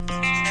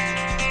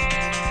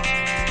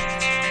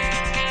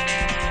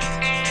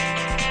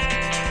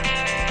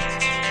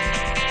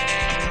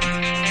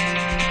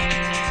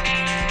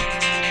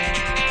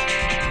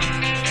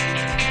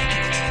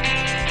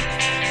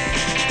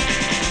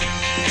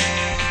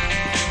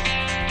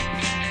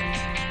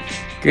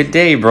Good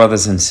day,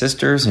 brothers and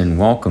sisters, and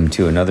welcome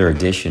to another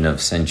edition of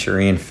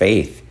Centurion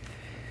Faith,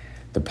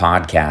 the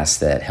podcast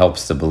that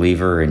helps the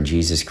believer in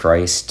Jesus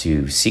Christ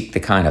to seek the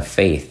kind of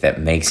faith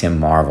that makes him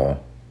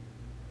marvel.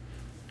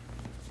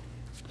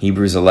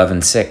 Hebrews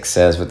 11:6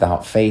 says,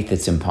 "Without faith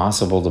it's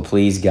impossible to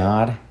please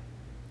God.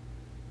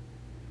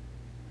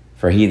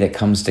 For he that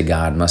comes to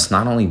God must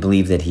not only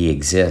believe that he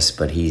exists,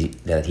 but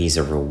that he's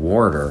a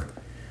rewarder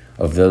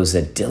of those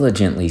that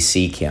diligently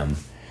seek him."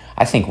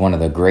 I think one of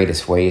the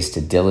greatest ways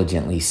to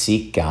diligently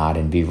seek God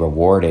and be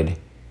rewarded,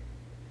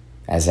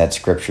 as that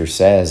scripture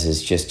says,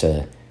 is just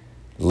to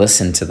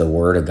listen to the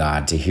Word of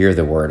God, to hear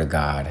the Word of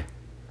God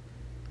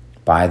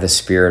by the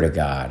Spirit of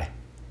God,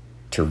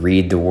 to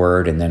read the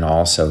Word and then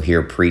also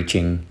hear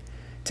preaching,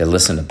 to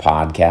listen to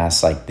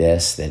podcasts like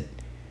this that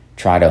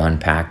try to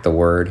unpack the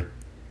Word.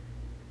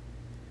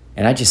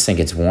 And I just think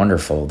it's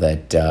wonderful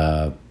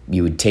that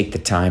you would take the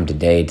time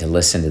today to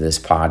listen to this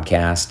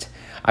podcast.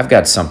 I've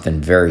got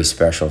something very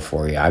special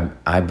for you.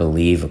 I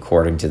believe,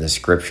 according to the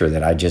scripture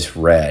that I just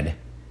read,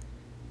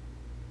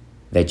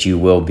 that you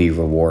will be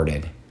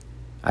rewarded.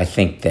 I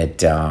think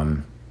that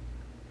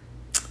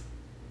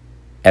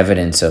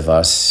evidence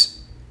of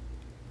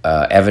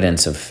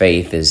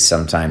faith is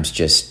sometimes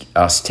just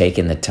us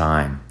taking the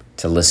time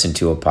to listen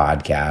to a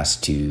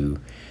podcast, to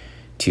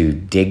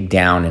dig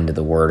down into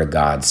the Word of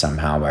God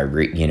somehow by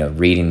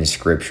reading the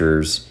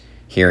scriptures,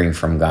 hearing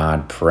from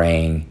God,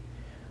 praying.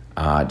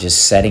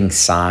 Just setting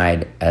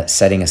aside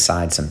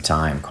some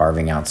time,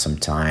 carving out some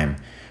time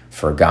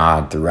for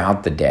God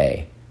throughout the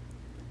day.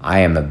 I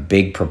am a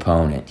big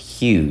proponent,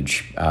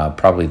 huge,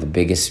 probably the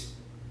biggest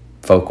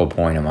focal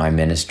point of my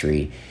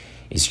ministry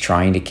is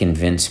trying to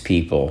convince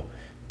people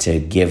to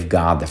give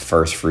God the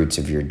first fruits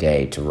of your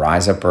day, to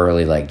rise up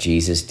early like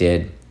Jesus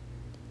did,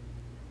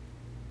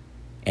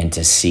 and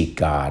to seek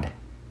God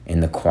in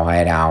the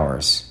quiet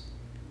hours.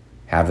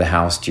 Have the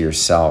house to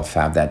yourself.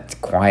 Have that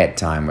quiet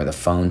time where the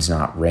phone's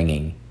not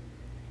ringing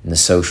and the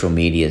social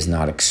media is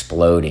not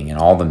exploding and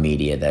all the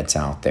media that's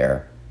out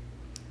there.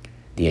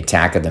 The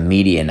attack of the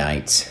media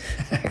nights,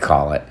 I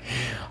call it.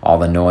 All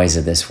the noise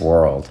of this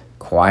world.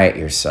 Quiet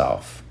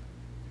yourself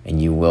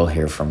and you will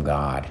hear from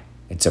God.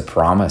 It's a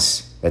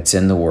promise that's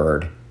in the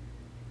Word.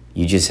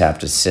 You just have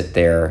to sit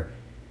there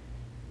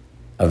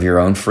of your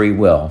own free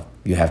will.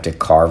 You have to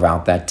carve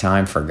out that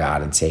time for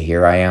God and say,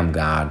 "Here I am,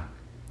 God.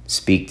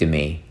 Speak to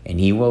me,"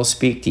 and he will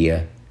speak to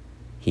you.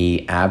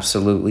 He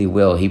absolutely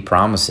will. He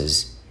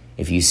promises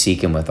if you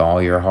seek him with all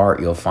your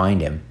heart, you'll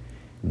find him.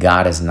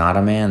 God is not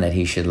a man that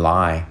he should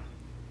lie,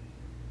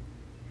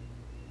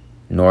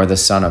 nor the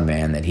Son of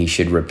Man that he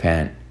should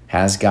repent.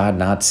 Has God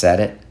not said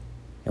it?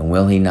 And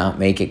will he not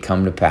make it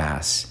come to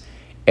pass?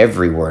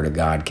 Every word of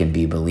God can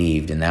be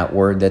believed, and that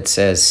word that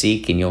says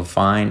seek and you'll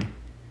find,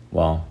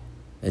 well,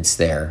 it's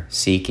there.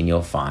 Seek and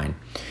you'll find.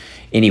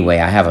 Anyway,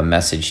 I have a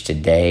message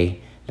today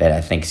that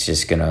I think is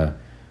just going to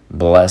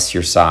bless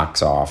your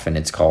socks off, and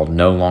it's called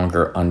No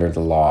Longer Under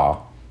the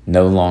Law.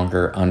 No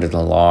Longer Under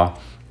the Law.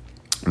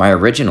 My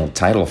original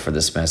title for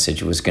this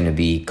message was going to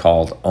be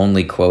called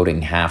Only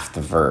Quoting Half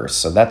the Verse.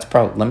 So that's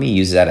probably, let me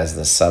use that as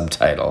the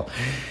subtitle.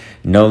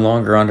 No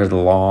Longer Under the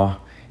Law,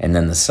 and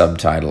then the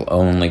subtitle,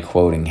 Only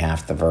Quoting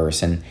Half the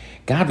Verse. And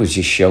God was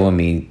just showing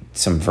me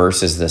some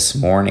verses this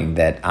morning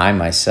that I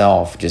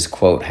myself just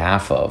quote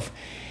half of.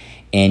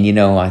 And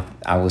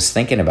I was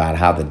thinking about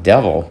how the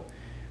devil,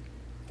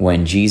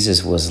 when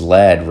Jesus was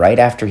led, right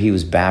after he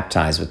was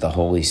baptized with the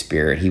Holy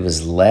Spirit, he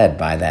was led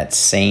by that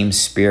same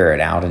Spirit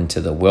out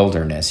into the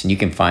wilderness. And you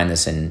can find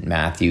this in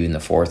Matthew in the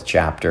 4th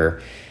chapter,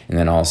 and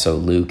then also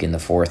Luke in the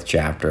 4th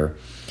chapter.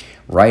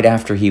 Right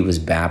after he was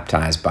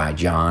baptized by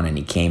John and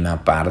he came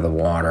up out of the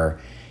water,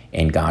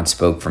 and God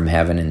spoke from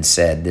heaven and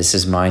said, "This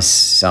is my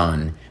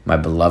Son, my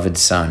beloved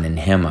Son, in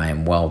him I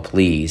am well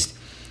pleased."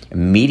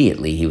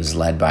 Immediately he was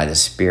led by the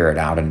Spirit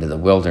out into the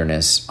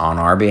wilderness on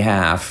our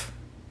behalf.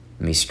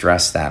 Let me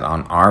stress that,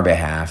 on our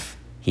behalf.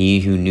 He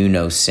who knew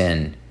no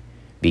sin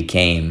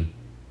became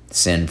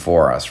sin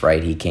for us,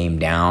 right? He came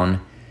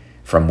down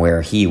from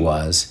where he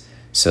was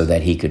so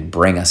that he could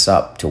bring us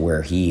up to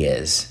where he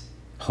is,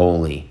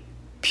 holy,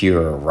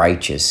 pure,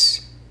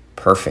 righteous,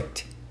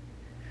 perfect.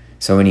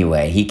 So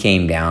anyway, he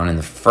came down, and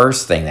the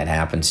first thing that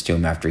happens to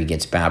him after he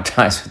gets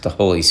baptized with the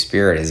Holy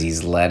Spirit is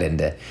he's led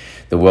into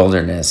the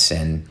wilderness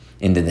and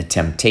into the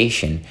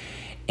temptation.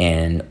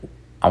 And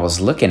I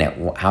was looking at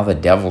how the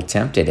devil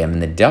tempted him,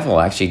 and the devil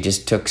actually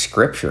just took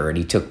scripture, and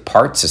he took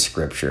parts of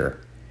scripture.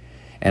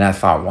 And I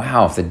thought,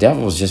 wow, if the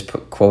devil's just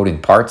quoting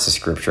parts of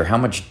scripture, how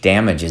much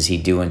damage is he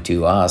doing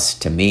to us,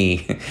 to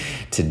me,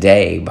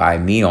 today, by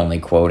me only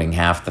quoting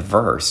half the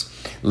verse?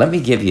 Let me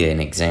give you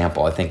an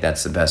example. I think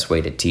that's the best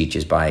way to teach,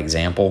 is by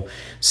example.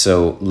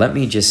 So let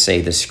me just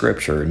say the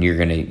scripture, and you're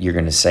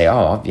gonna say,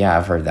 "Oh, yeah,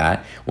 I've heard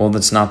that." Well,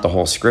 that's not the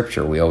whole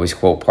scripture. We always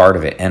quote part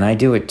of it, and I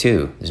do it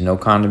too. There's no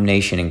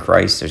condemnation in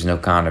Christ. There's no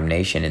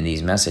condemnation in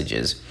these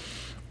messages.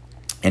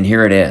 And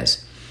here it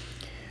is.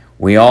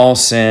 We all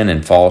sin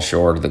and fall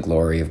short of the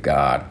glory of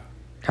God.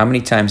 How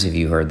many times have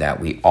you heard that?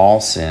 We all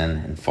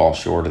sin and fall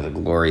short of the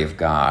glory of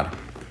God.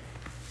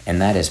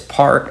 And that is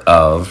part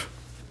of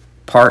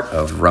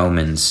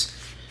Romans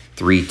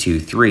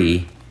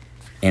 3:2-3,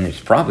 and it's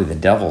probably the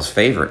devil's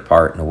favorite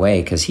part in a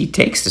way, because he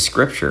takes the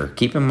scripture.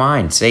 Keep in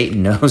mind,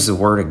 Satan knows the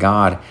word of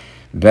God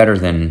better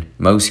than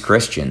most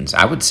Christians.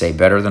 I would say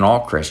better than all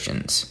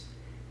Christians.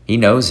 He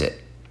knows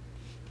it.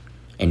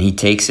 And he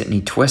takes it and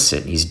he twists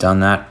it. He's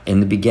done that in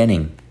the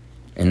beginning,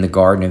 in the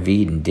Garden of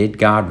Eden. Did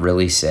God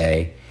really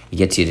say? He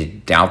gets you to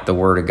doubt the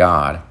word of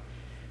God.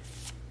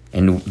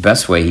 And the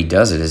best way he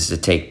does it is to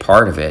take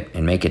part of it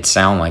and make it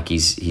sound like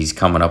he's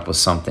coming up with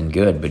something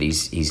good, but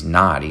he's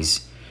not.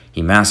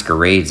 He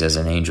masquerades as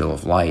an angel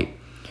of light.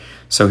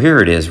 So here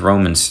it is,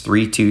 Romans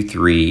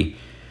 3:2-3.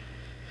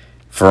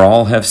 For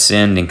all have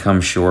sinned and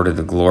come short of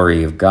the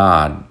glory of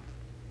God.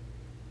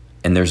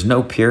 And there's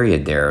no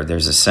period there.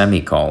 There's a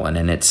semicolon,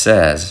 and it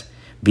says,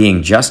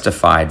 being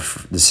justified.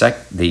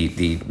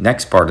 The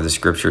next part of the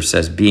scripture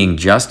says, being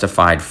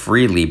justified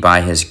freely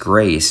by his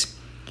grace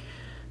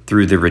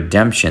through the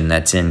redemption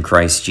that's in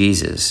Christ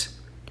Jesus,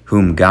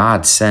 whom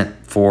God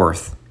sent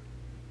forth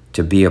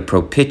to be a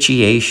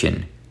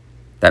propitiation.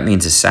 That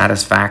means a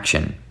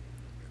satisfaction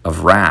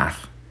of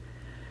wrath.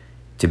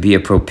 To be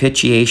a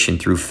propitiation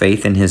through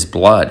faith in his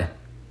blood,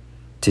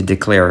 to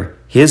declare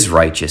his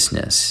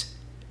righteousness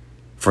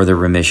for the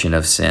remission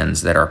of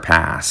sins that are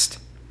past,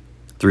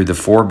 through the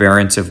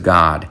forbearance of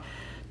God,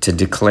 to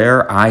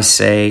declare, I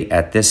say,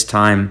 at this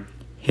time,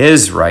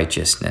 his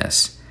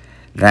righteousness,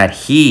 that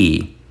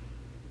he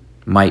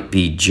might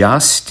be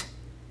just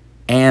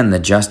and the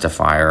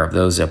justifier of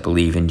those that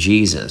believe in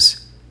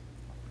Jesus.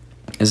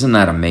 Isn't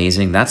that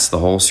amazing? That's the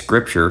whole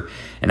scripture.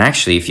 And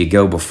actually, if you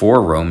go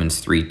before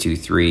Romans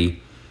 3:2-3,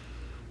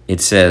 it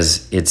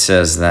says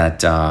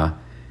that,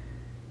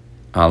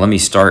 let me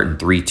start in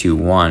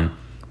 3:2-1.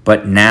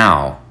 But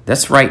now,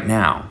 that's right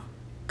now.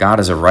 God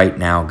is a right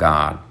now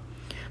God.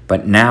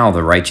 But now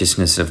the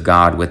righteousness of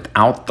God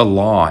without the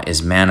law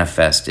is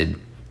manifested,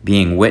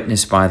 being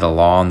witnessed by the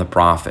law and the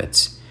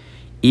prophets,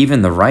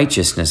 even the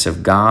righteousness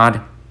of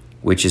God,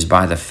 which is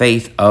by the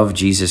faith of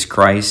Jesus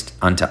Christ,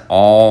 unto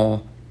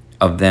all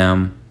of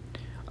them,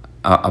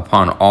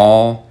 upon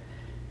all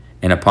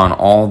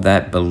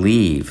that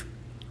believe.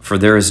 For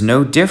there is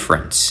no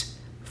difference,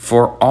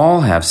 for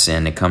all have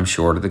sinned and come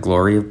short of the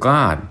glory of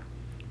God,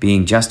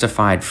 being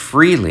justified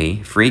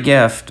freely, free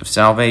gift of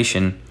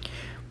salvation,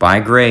 by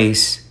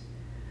grace,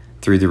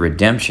 through the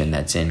redemption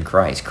that's in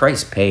Christ.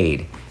 Christ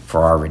paid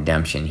for our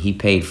redemption. He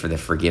paid for the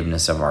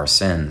forgiveness of our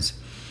sins.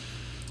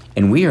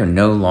 And we are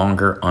no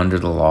longer under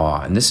the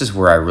law. And this is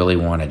where I really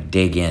want to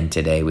dig in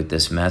today with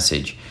this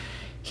message.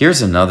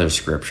 Here's another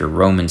scripture,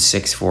 Romans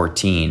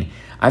 6:14.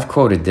 I've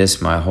quoted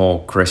this my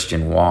whole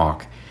Christian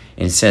walk.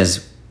 And it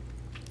says,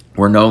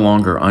 we're no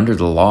longer under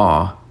the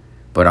law,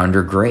 but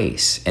under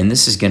grace. And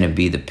this is going to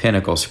be the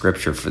pinnacle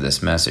scripture for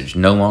this message.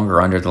 No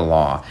longer under the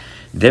law.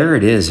 There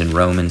it is in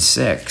Romans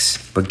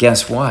 6. But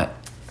guess what?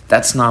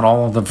 That's not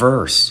all of the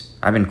verse.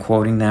 I've been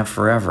quoting that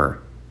forever.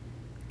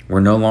 We're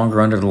no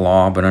longer under the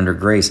law, but under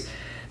grace.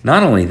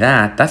 Not only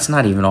that, that's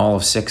not even all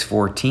of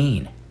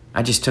 6:14.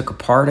 I just took a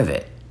part of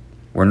it.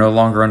 We're no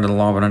longer under the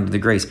law, but under the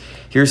grace.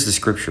 Here's the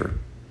scripture.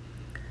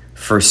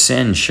 For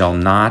sin shall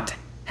not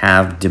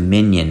have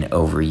dominion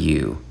over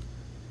you,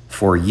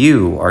 for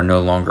you are no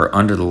longer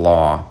under the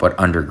law, but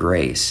under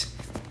grace.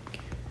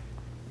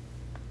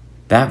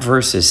 That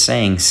verse is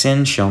saying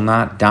sin shall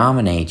not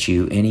dominate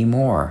you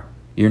anymore.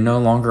 You're no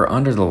longer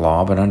under the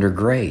law, but under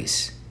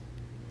grace.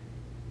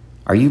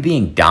 Are you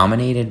being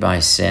dominated by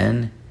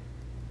sin?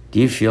 Do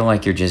you feel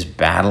like you're just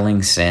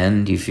battling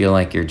sin? Do you feel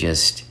like you're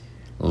just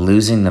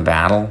losing the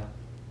battle?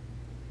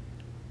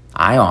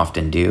 I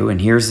often do,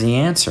 and here's the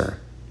answer.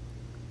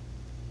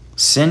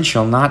 Sin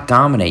shall not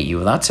dominate you.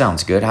 Well, that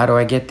sounds good. How do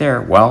I get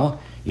there?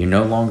 Well, you're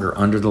no longer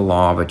under the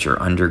law, but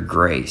you're under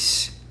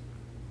grace.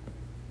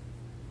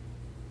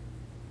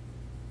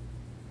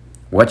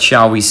 What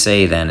shall we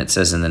say then? It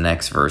says in the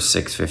next verse,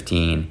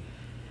 6:15.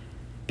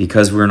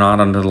 Because we're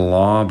not under the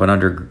law, but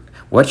under...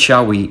 What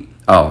shall we...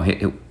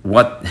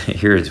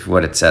 Here's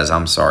what it says.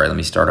 I'm sorry. Let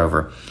me start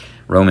over.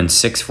 Romans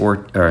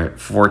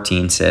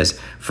 6:14 says,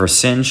 for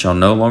sin shall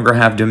no longer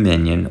have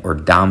dominion or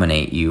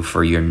dominate you,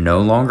 for you're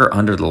no longer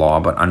under the law,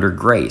 but under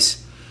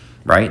grace.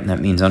 Right? And that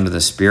means under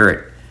the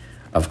Spirit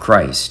of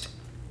Christ.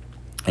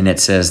 And it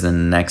says in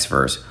the next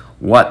verse,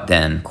 what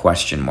then, ?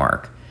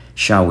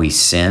 Shall we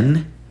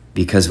sin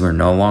because we're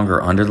no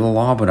longer under the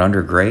law, but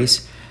under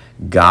grace?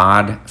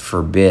 God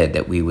forbid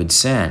that we would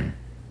sin.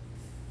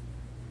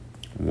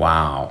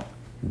 Wow.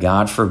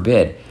 God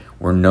forbid.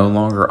 We're no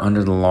longer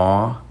under the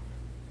law,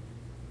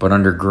 but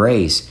under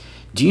grace.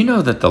 Do you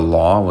know that the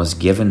law was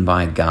given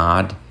by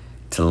God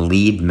to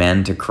lead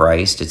men to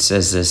Christ? It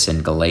says this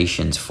in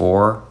Galatians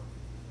 4,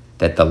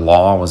 that the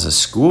law was a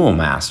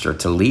schoolmaster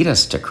to lead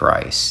us to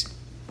Christ.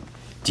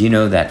 Do you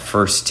know that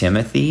 1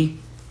 Timothy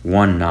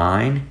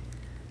 1:9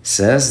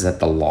 says that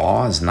the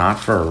law is not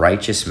for a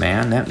righteous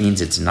man? That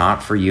means it's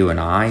not for you and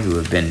I who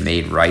have been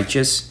made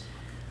righteous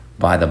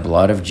by the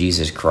blood of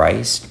Jesus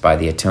Christ, by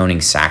the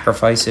atoning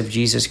sacrifice of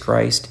Jesus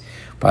Christ,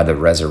 by the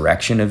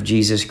resurrection of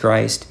Jesus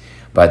Christ,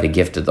 by the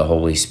gift of the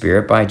Holy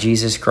Spirit by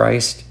Jesus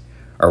Christ,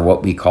 or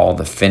what we call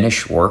the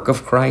finished work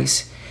of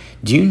Christ?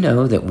 Do you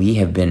know that we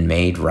have been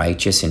made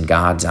righteous in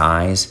God's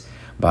eyes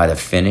by the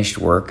finished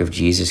work of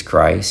Jesus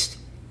Christ?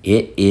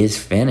 It is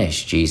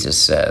finished, Jesus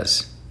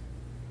says.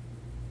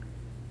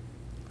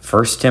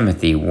 1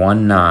 Timothy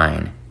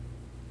 1:9,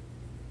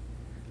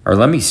 or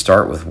let me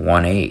start with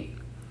 1:8.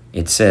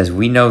 It says,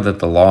 we know that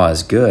the law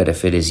is good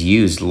if it is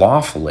used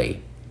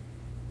lawfully.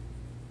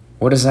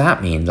 What does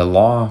that mean? The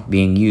law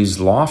being used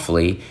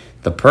lawfully,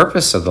 the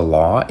purpose of the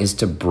law is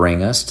to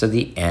bring us to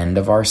the end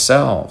of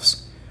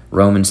ourselves.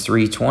 Romans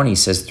 3:20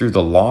 says, through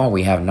the law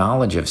we have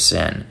knowledge of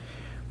sin.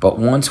 But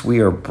once we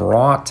are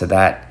brought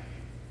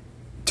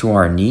to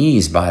our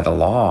knees by the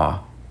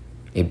law,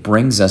 it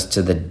brings us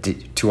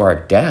to our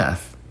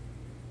death.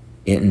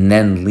 It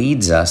then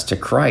leads us to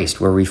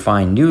Christ, where we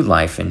find new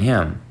life in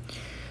Him.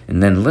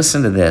 And then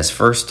listen to this,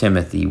 1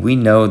 Timothy, we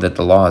know that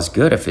the law is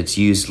good if it's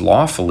used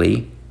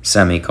lawfully,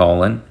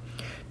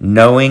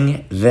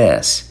 knowing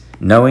this,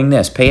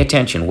 pay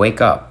attention,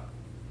 wake up,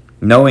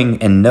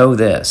 know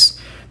this,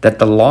 that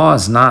the law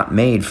is not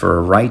made for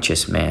a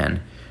righteous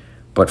man,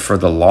 but for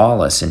the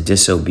lawless and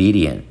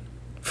disobedient,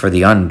 for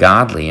the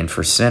ungodly and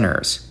for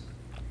sinners,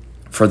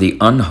 for the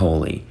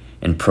unholy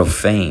and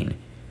profane.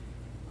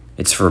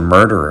 It's for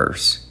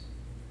murderers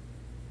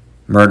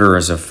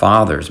of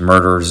fathers,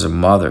 murderers of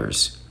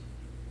mothers,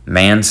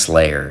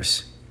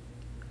 manslayers,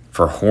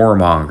 for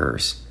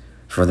whoremongers,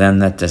 for them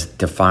that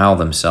defile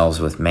themselves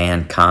with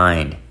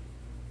mankind.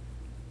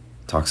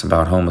 Talks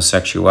about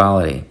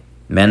homosexuality,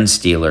 men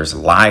stealers,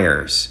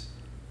 liars,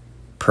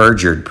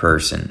 perjured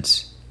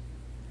persons.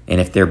 And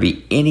if there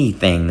be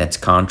anything that's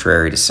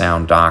contrary to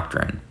sound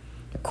doctrine,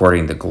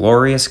 according to the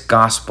glorious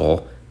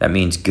gospel, that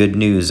means good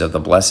news of the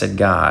blessed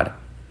God,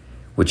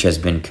 which has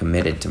been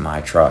committed to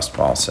my trust,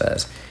 Paul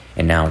says,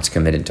 and now it's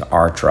committed to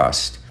our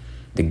trust.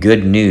 The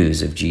good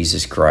news of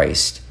Jesus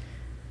Christ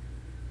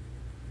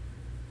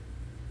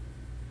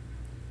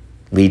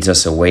leads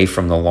us away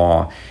from the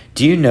law.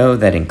 Do you know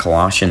that in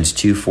Colossians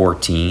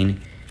 2:14,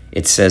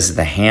 it says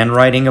the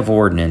handwriting of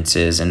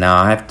ordinances, and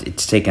now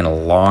it's taken a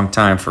long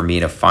time for me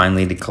to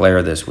finally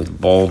declare this with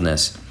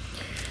boldness,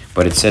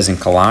 but it says in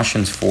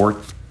Colossians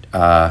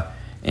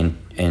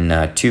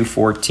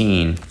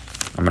 2:14,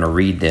 I'm going to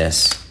read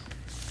this.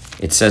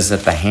 It says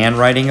that the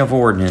handwriting of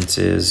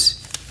ordinances,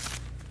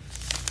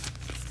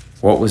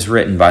 what was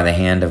written by the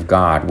hand of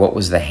God? What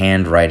was the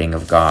handwriting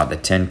of God? The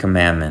 10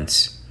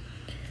 Commandments.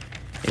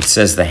 It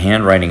says the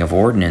handwriting of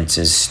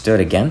ordinances stood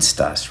against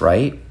us,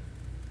 right?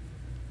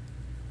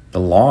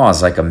 The law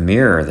is like a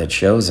mirror that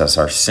shows us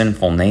our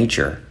sinful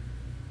nature.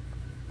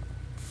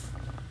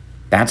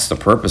 That's the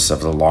purpose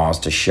of the law, is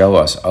to show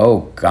us,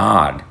 oh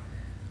God,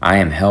 I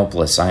am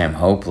helpless, I am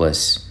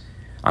hopeless.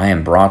 I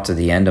am brought to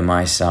the end of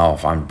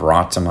myself. I'm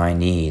brought to my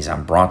knees.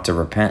 I'm brought to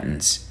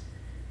repentance.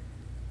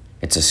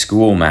 It's a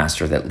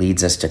schoolmaster that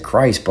leads us to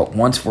Christ. But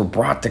once we're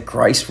brought to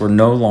Christ, we're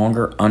no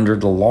longer under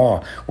the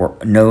law. We're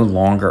no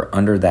longer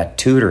under that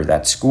tutor,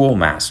 that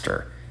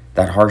schoolmaster,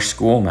 that harsh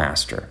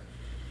schoolmaster.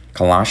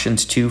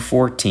 Colossians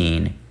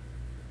 2:14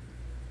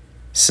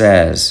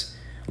 says,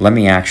 let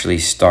me actually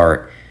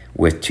start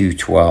with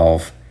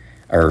 2:12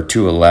 or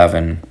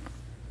 2:11.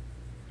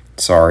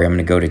 Sorry, I'm going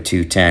to go to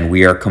 2:10.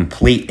 We are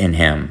complete in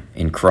Him,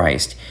 in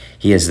Christ.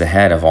 He is the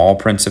head of all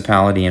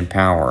principality and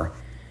power,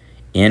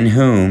 in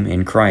whom,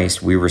 in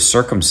Christ, we were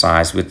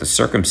circumcised with the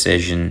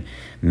circumcision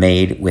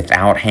made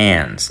without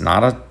hands,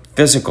 not a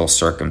physical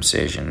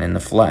circumcision in the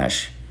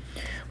flesh,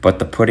 but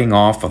the putting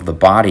off of the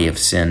body of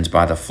sins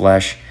by the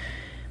flesh,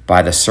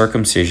 by the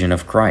circumcision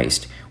of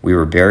Christ. We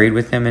were buried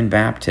with Him in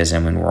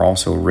baptism, and were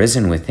also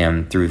risen with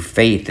Him through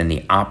faith in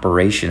the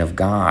operation of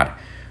God,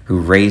 who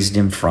raised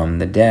Him from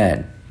the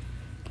dead.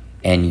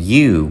 And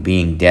you,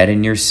 being dead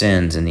in your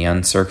sins and the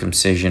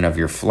uncircumcision of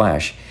your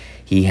flesh,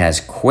 He has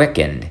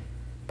quickened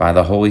by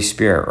the Holy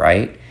Spirit,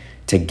 right?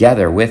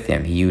 Together with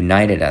Him, He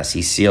united us.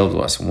 He sealed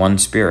us, one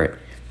Spirit,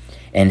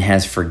 and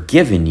has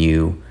forgiven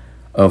you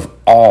of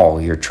all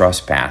your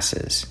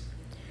trespasses,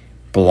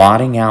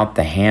 blotting out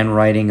the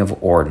handwriting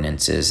of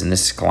ordinances. And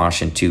this is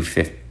Colossians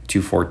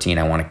 2:14.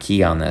 I want to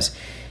key on this.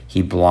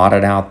 He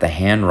blotted out the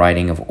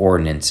handwriting of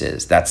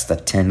ordinances. That's the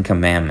 10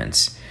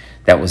 Commandments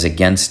that was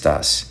against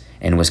us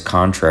and was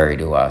contrary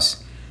to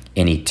us.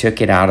 And He took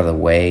it out of the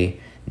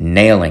way,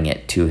 nailing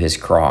it to His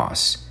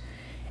cross.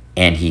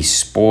 And He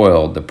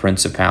spoiled the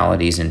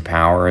principalities and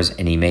powers,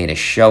 and He made a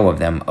show of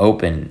them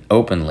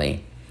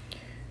openly,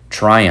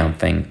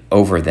 triumphing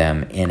over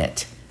them in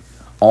it.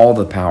 All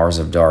the powers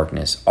of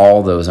darkness,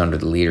 all those under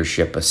the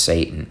leadership of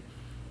Satan,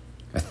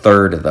 a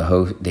third of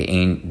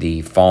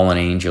the fallen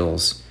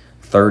angels,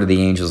 a third of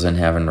the angels in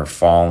heaven are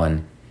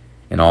fallen,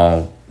 and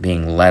all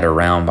being led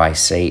around by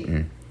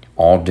Satan,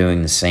 all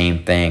doing the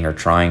same thing or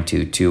trying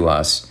to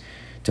us,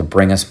 to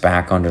bring us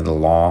back under the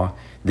law.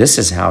 This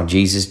is how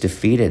Jesus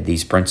defeated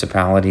these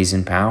principalities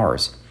and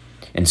powers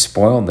and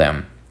spoiled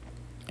them.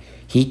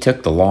 He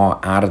took the law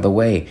out of the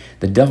way.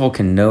 The devil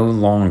can no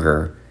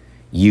longer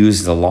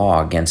use the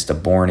law against a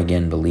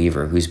born-again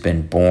believer who's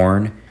been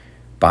born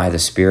by the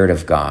Spirit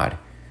of God,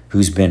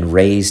 who's been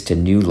raised to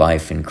new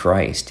life in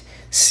Christ,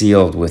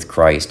 sealed with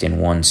Christ in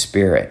one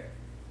Spirit.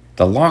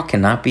 The law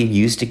cannot be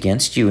used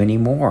against you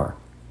anymore.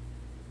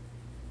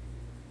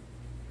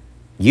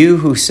 You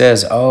who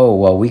says, oh,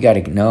 well, we got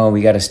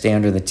to stay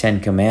under the 10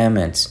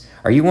 Commandments.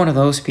 Are you one of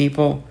those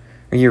people?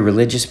 Are you a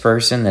religious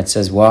person that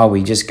says, well,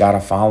 we just got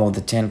to follow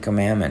the 10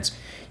 Commandments?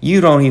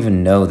 You don't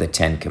even know the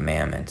 10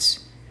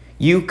 Commandments.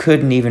 You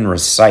couldn't even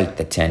recite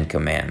the 10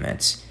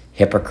 Commandments.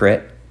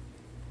 Hypocrite.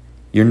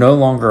 You're no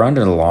longer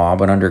under the law,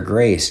 but under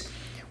grace.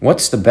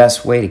 What's the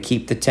best way to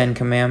keep the 10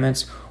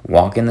 Commandments?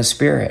 Walk in the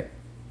Spirit.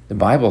 The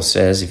Bible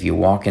says if you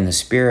walk in the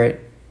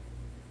Spirit,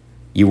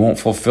 you won't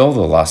fulfill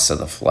the lusts of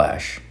the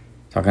flesh.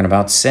 Talking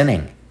about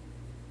sinning.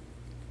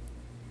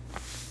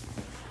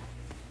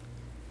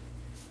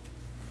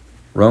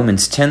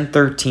 Romans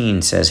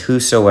 10:13 says,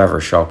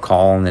 whosoever shall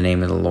call on the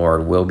name of the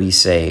Lord will be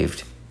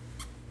saved.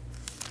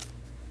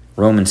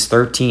 Romans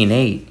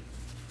 13:8.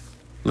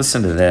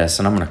 Listen to this,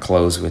 and I'm going to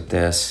close with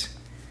this.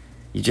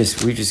 I'm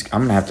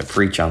going to have to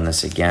preach on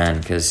this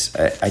again because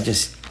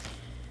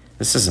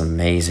this is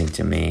amazing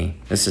to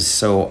me. This is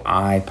so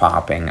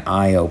eye-popping,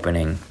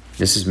 eye-opening.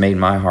 This has made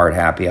my heart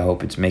happy. I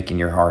hope it's making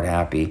your heart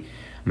happy.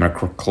 I'm going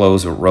to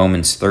close with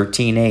Romans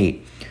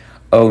 13:8.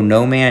 Owe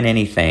no man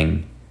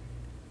anything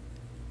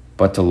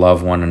but to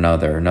love one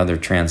another. Another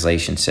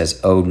translation says,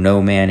 owe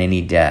no man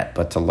any debt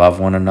but to love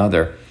one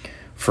another.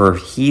 For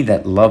he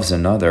that loves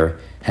another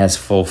has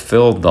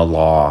fulfilled the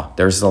law.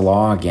 There's the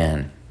law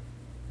again.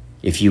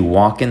 If you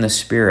walk in the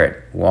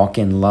Spirit, walk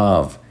in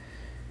love,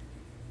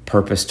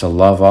 purpose to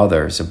love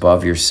others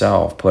above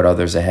yourself, put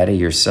others ahead of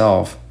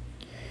yourself,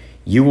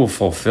 you will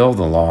fulfill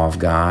the law of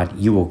God.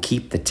 You will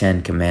keep the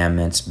 10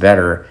 Commandments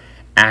better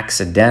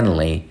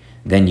accidentally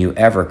than you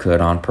ever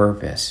could on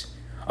purpose.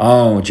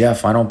 Oh,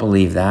 Jeff, I don't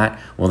believe that.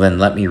 Well, then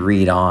let me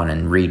read on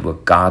and read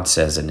what God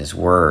says in His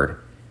Word.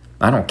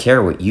 I don't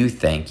care what you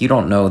think. You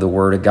don't know the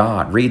Word of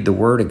God. Read the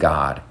Word of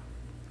God.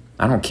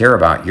 I don't care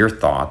about your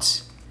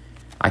thoughts.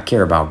 I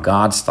care about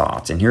God's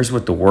thoughts. And here's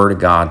what the Word of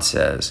God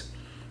says.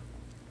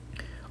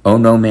 Owe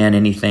no man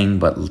anything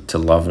but to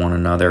love one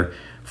another,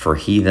 for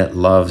he that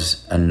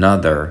loves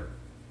another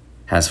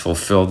has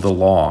fulfilled the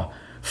law.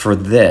 For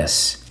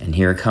this, and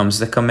here comes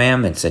the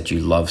commandments that you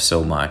love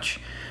so much.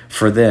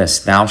 For this,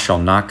 thou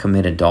shalt not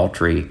commit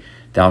adultery,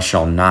 thou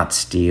shalt not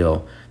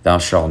steal, thou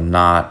shalt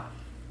not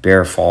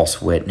bear false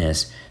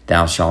witness,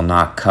 thou shalt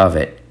not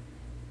covet.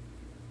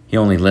 He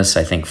only lists,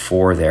 I think,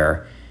 4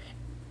 there.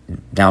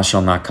 Thou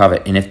shalt not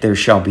covet. And if there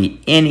shall be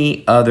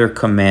any other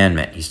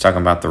commandment, he's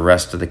talking about the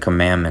rest of the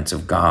commandments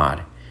of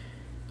God,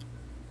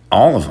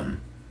 all of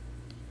them,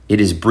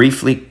 it is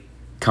briefly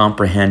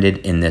comprehended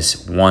in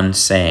this one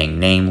saying,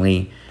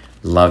 namely,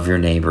 love your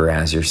neighbor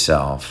as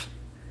yourself.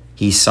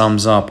 He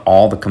sums up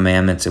all the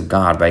commandments of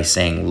God by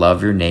saying,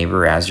 love your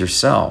neighbor as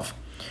yourself.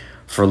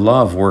 For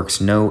love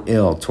works no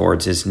ill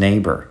towards his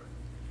neighbor.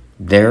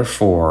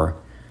 Therefore,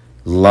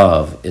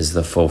 love is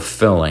the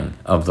fulfilling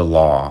of the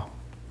law.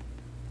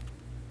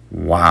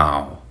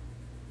 Wow.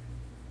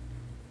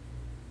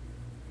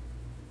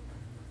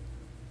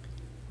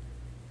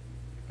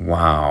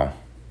 Wow.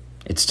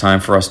 It's time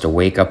for us to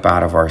wake up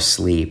out of our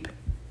sleep.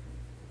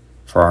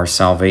 For our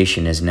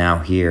salvation is now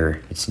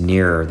here. It's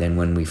nearer than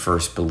when we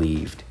first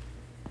believed.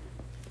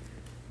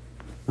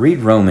 Read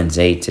Romans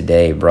 8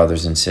 today,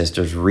 brothers and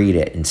sisters. Read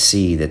it and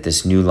see that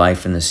this new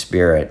life in the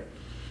Spirit,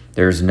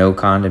 there is no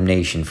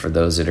condemnation for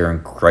those that are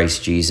in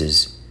Christ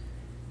Jesus,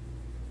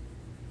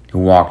 who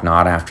walk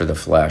not after the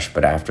flesh,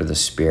 but after the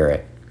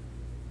Spirit.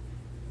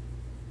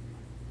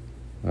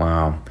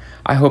 Wow.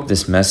 I hope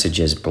this message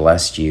has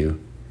blessed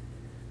you.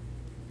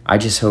 I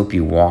just hope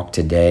you walk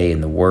today in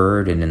the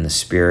Word and in the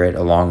Spirit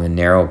along the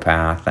narrow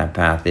path. That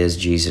path is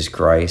Jesus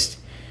Christ,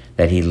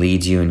 that He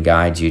leads you and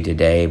guides you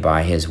today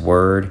by His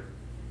Word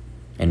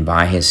and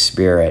by His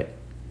Spirit,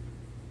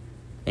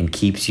 and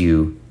keeps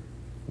you,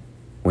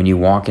 when you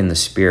walk in the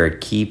Spirit,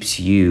 keeps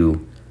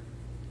you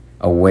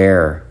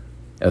aware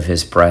of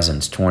His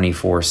presence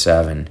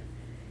 24/7.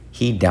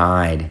 He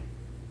died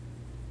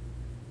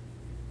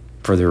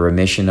for the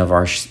remission of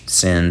our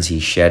sins. He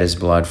shed His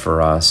blood for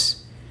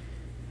us,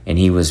 and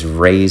He was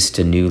raised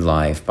to new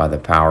life by the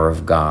power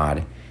of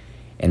God.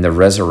 And the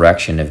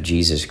resurrection of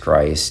Jesus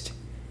Christ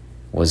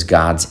was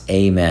God's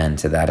amen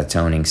to that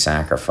atoning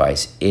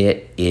sacrifice.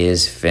 It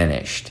is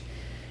finished.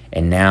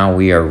 And now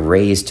we are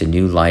raised to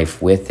new life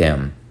with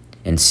Him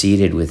and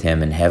seated with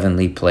Him in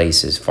heavenly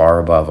places, far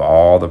above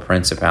all the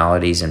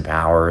principalities and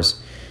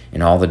powers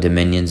and all the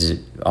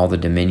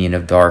dominion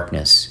of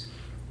darkness.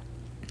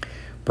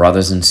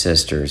 Brothers and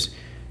sisters,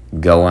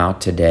 go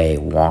out today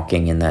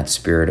walking in that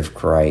Spirit of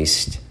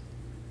Christ,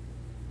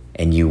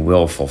 and you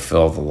will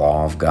fulfill the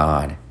law of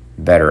God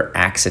better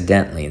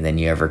accidentally than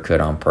you ever could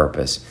on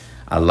purpose.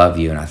 I love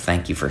you, and I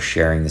thank you for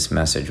sharing this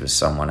message with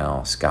someone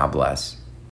else. God bless.